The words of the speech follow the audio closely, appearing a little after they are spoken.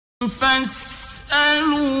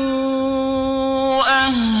فاسألوا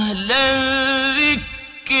أهل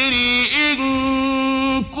الذكر إن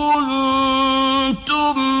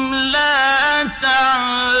كنتم لا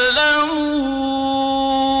تعلمون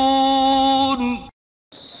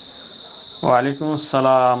ওয়ালাইকুম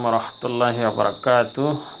আসসালাম রহমতুল্লাহি ওয়া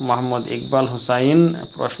বারাকাতুহু। মোহাম্মদ ইকবাল হুসাইন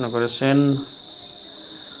প্রশ্ন করেছেন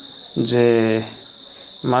যে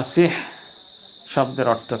মাসিহ শব্দের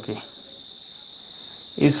অর্থ কী।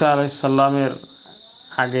 ঈসা আলাইহিস সালামের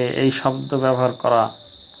আগে এই শব্দ ব্যবহার করা,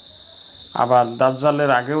 আবার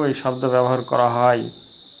দাজ্জালের আগেও এই শব্দ ব্যবহার করা হয়,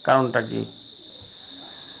 কারণটা কি?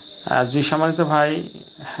 জি সম্মানিত ভাই,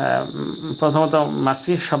 প্রথমত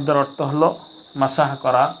মাসিহ শব্দের অর্থ হলো মাসাহ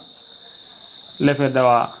করা, লেপে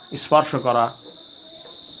দেওয়া, স্পর্শ করা।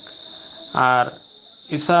 আর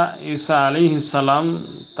ঈসা আলাইহিস সালাম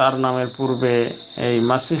তার নামের পূর্বে এই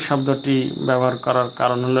মাসিহ শব্দটি ব্যবহার করার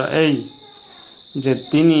কারণ হলো এই যে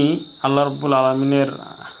তিনি আল্লাহ রাব্বুল আলামিনের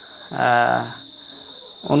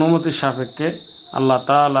অনুমতি সাপেক্ষে, আল্লাহ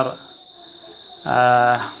তাআলার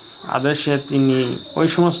আদেশে তিনি ওই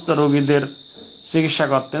সমস্ত রোগীদের চিকিৎসা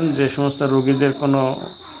করতেন যে সমস্ত রোগীদের কোনো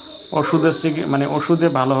ওষুধে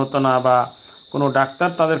ভালো হতো না, বা কোনো ডাক্তার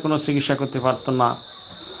তাদের কোনো চিকিৎসা করতে পারতো না,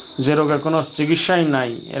 যে রোগের কোনো চিকিৎসাই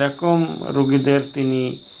নাই, এরকম রোগীদের তিনি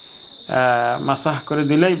মাসাহ করে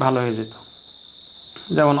দিলেই ভালো হয়ে যেত।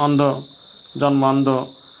 যেমন জন্ম অন্ধ,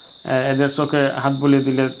 এদের চোখে হাত বুলিয়ে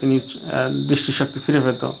দিলে তিনি দৃষ্টিশক্তি ফিরে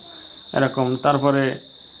পেত, এরকম। তারপরে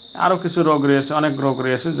আরও কিছু রোগ রয়েছে, অনেক রোগ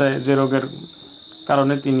রয়েছে যে রোগের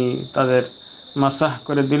কারণে তিনি তাদের মাসাহ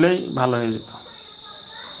করে দিলেই ভালো হয়ে যেত।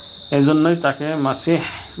 এই জন্যই তাকে মাসিহ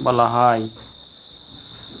বলা হয়।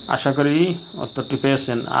 আশা করি উত্তরটি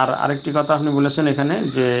পেয়েছেন। আর আরেকটি কথা আপনি বলেছেন এখানে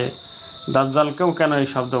যে দাজ্জালকেও কেন এই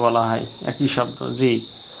শব্দ বলা হয়, একই শব্দ। জি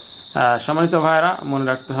সম্মানিত ভাইরা, মনে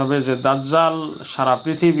রাখতে হবে যে দাজ্জাল সারা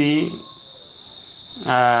পৃথিবী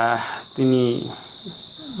তিনি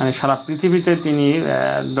সারা পৃথিবীতে তিনি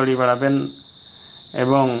দড়ি বেড়াবেন,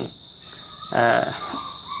 এবং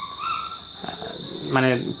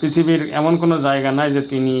পৃথিবীর এমন কোনো জায়গা নাই যে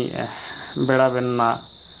তিনি বেড়াবেন না,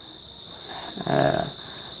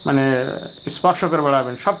 স্পর্শ করে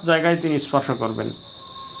বেড়াবেন। সব জায়গায় তিনি স্পর্শ করবেন,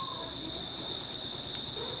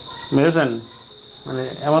 বুঝেছেন?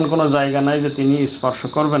 এমন কোনো জায়গা নাই যে তিনি স্পর্শ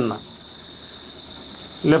করবেন না,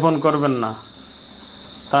 লেপন করবেন না,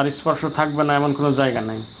 তার স্পর্শ থাকবে না, এমন কোনো জায়গা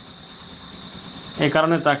নাই। এই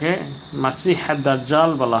কারণে তাকে মাসিহ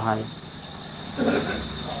দাজ্জাল বলা হয়।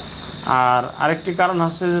 আর আরেকটি কারণ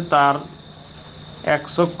হচ্ছে যে তার এক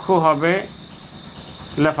চক্ষু হবে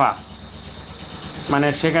লেফা,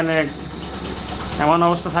 সেখানে এমন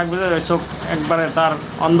অবস্থা থাকবে যে ওই চোখ একবারে তার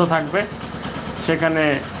অন্ধ থাকবে, সেখানে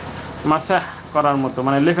মাসাহ করার মতো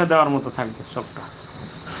লেখে দেওয়ার মতো থাকবে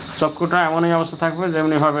চক্ষুটা এমনই অবস্থা থাকবে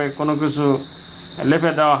যেমনিভাবে কোনো কিছু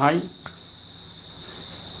লেপে দেওয়া হয়,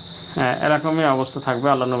 এরকমই অবস্থা থাকবে।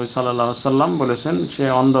 আল্লাহ নবী সাল্লাল্লাহু আলাইহি সাল্লাম বলেছেন সে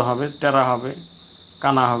অন্ধ হবে, টেরা হবে,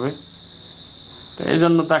 কানা হবে। তো এই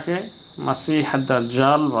জন্য তাকে মাসিহ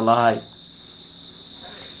দাজ্জাল বলা হয়।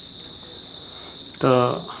 তো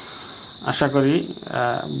আশা করি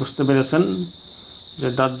বুঝতে পেরেছেন যে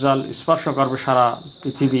দাজ্জাল স্পর্শ করবে সারা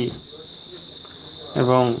পৃথিবী,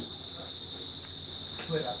 এবং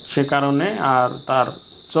সে কারণে আর তার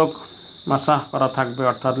চোখ মাসাহ করা থাকবে,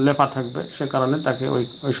 অর্থাৎ লেপা থাকবে, সে কারণে তাকে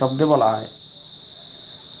ওই শব্দে বলা হয়।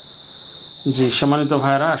 জি সম্মানিত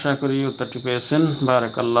ভাইরা, আশা করি উত্তরটি পেয়েছেন।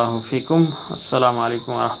 বারাকাল্লাহু ফিকুম। আসসালামু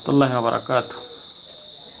আলাইকুম ওয়া রাহমাতুল্লাহি ওয়া বারাকাতুহু।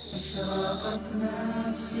 أشرقت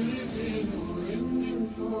نفسي بنور من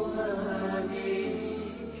فؤادي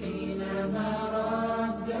حينما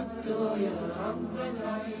رددت يا